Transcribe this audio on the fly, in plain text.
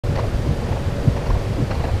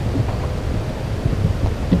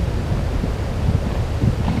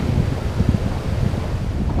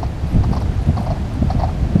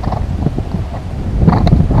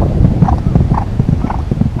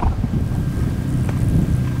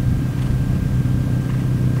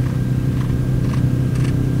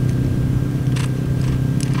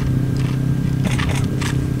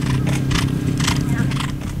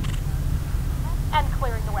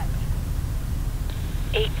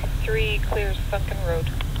3 clears Sunken Road.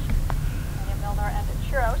 Tanya Milner and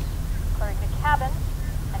Churros clearing the cabin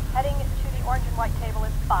and heading to the orange and white table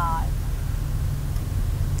is 5.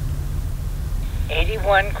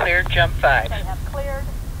 81 cleared jump 5. They have cleared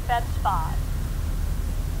fence 5.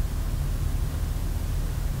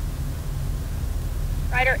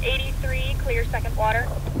 Rider 83, clear second water.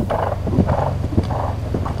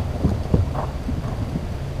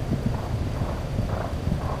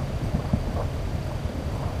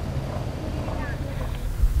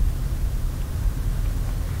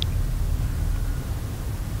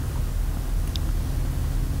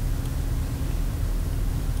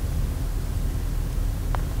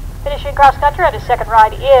 Finishing cross country at his second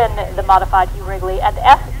ride in the modified Hugh Wrigley and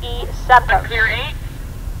F.E. Santos. Clear 8.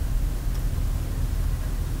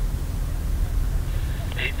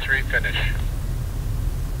 8-3 finish.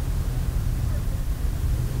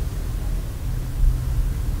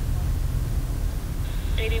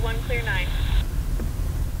 Clear 9.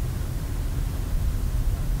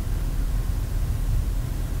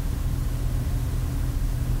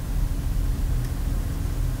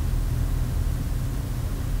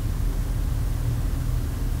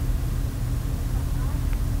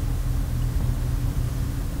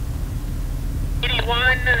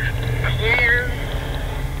 Clear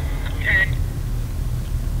 10.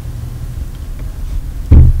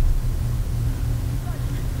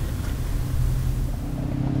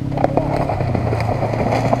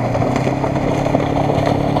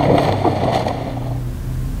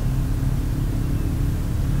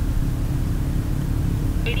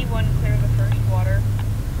 Clear the first water.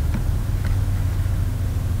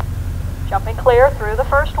 Jumping clear through the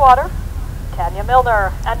first water, Tanya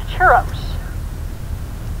Milner and Churros.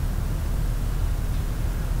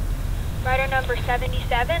 Rider number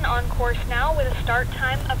 77 on course now with a start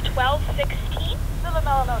time of 12:16.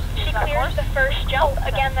 She clears the first jump.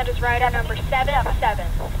 Again, that is rider number 77.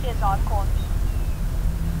 Is on course.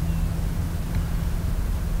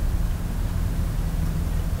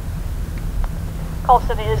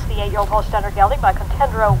 Colson is the 8-year-old Holsteiner gelding by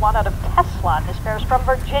Contendro, 1 out of Tesla. This pair is from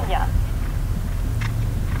Virginia.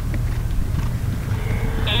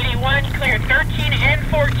 81 cleared 13 and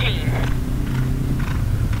 14.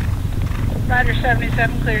 Rider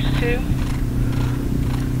 77 clears 2.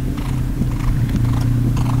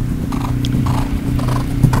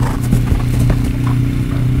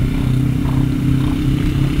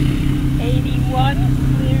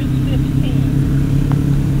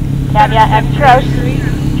 Tanya and Churros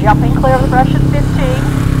jumping clear of the brush at 15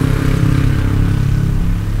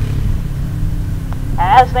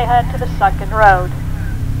 as they head to the Sunken Road.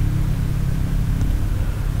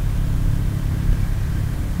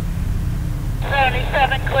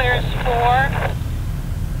 '77 clears 4.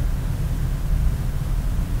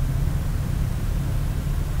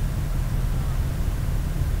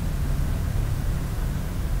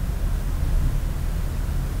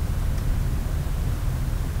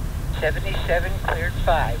 '77 cleared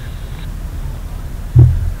 5.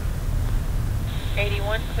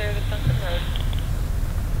 81 clear the Sunken Road.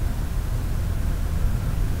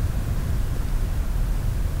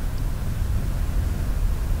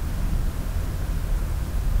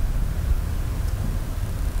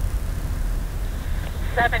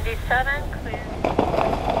 '77 clear.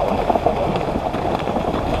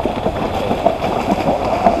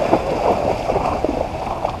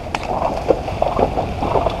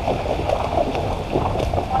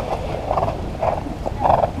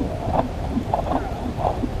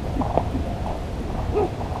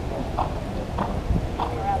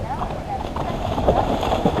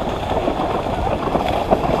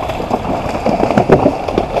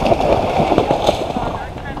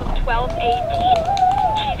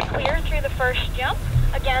 First jump.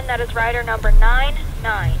 Again, that is rider number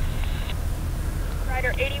 99.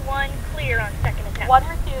 Rider 81 clear on second attempt. 1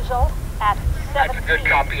 refusal at 17. That's a good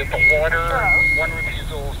copy of the water. Churros. 1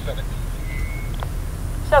 refusal, 17.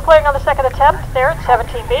 So clearing on the second attempt there at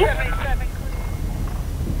 17B. 77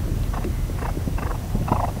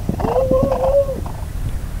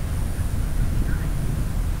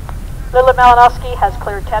 Lila Malinowski has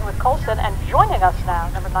cleared 10 with Colson, and joining us now,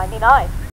 number 99.